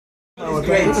God is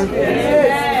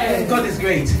great. God is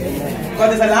great.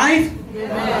 God is alive.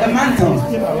 The mantle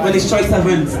when his choice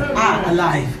servants are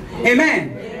alive.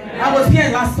 Amen. I was here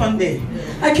last Sunday.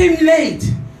 I came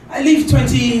late. I live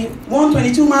 21,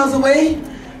 22 miles away.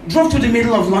 Drove to the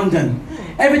middle of London.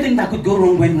 Everything that could go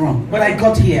wrong went wrong. But I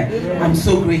got here. I'm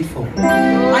so grateful.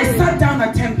 I sat down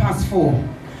at 4:10.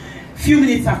 Few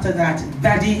minutes after that,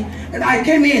 Daddy, and I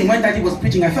came in when Daddy was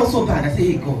preaching. I felt so bad. I said,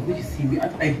 hey God, will you see me?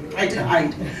 I tried to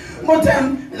hide. But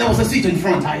there was a seat in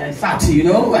front. I sat, you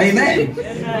know. Amen.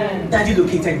 Daddy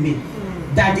located me.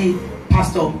 Daddy,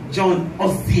 Pastor John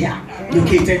Ozia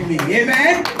located me.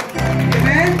 Amen.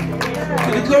 Amen.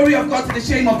 To the glory of God, to the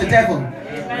shame of the devil.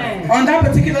 Amen. On that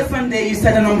particular Sunday, you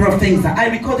said a number of things. I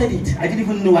recorded it. I didn't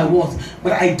even know I was,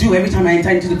 but I do every time I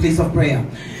enter into the place of prayer.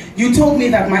 You told me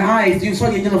that my eyes, you saw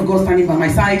the angel of God standing by my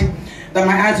side, that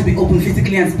my eyes will be open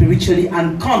physically and spiritually,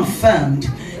 and confirmed.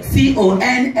 C-O-N-F-I-R-M-E-D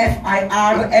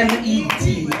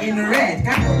in red,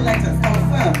 capital letters,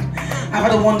 confirmed. I've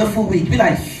had a wonderful week. Will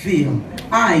I feel?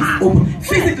 Eyes open.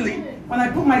 Physically, when I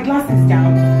put my glasses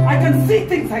down, I can see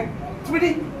things I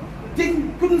really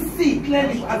couldn't see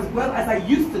clearly as well as I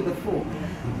used to before.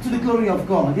 To the glory of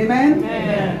God. Amen?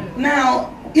 Amen.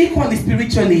 Now, equally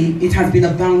spiritually, it has been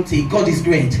a bounty. God is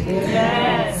great.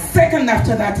 Yes. Second,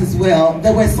 after that as well,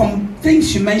 there were some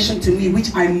things you mentioned to me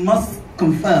which I must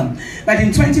confirm. That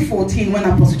in 2014, when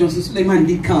Apostle Joseph Suleiman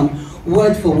did come,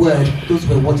 word for word, those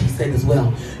were what he said as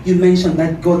well. You mentioned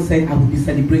that God said, I will be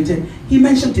celebrated. He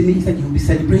mentioned to me, he said, you will be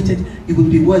celebrated, you will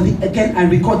be worthy. Again, I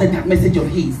recorded that message of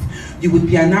his. You would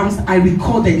be announced. I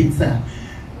recorded it, sir.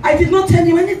 I did not tell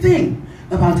you anything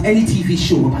about any TV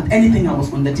show, about anything I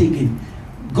was undertaking.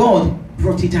 God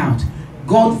brought it out.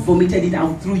 God vomited it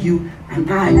out through you, and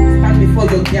I stand before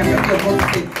your dear God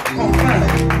to say,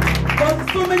 confirm. God,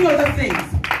 so many other things.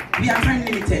 We are time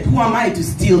limited. Who am I to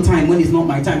steal time when it's not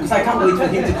my time? Because I can't wait for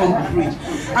him to come and preach.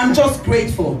 I'm just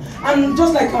grateful. And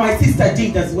just like my sister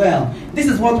did as well. This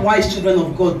is what wise children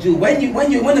of God do. When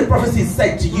the prophecy is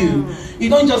said to you, you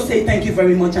don't just say thank you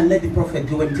very much and let the prophet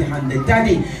go empty-handed.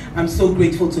 Daddy, I'm so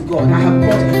grateful to God. I have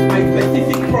brought my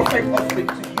specific prophet offering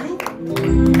to you.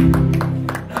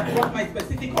 I brought my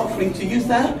specific offering to you,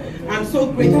 sir. I'm so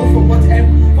grateful for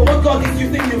what God is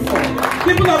using you for.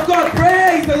 People of God,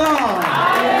 praise the Lord.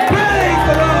 Praise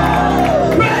the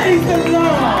Lord. Praise the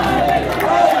Lord.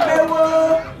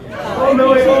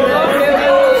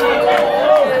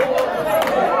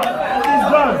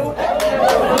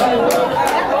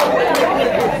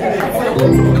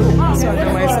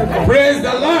 Praise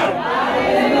the Lord.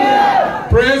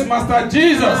 Praise Master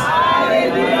Jesus.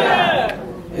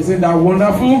 Isn't that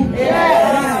wonderful?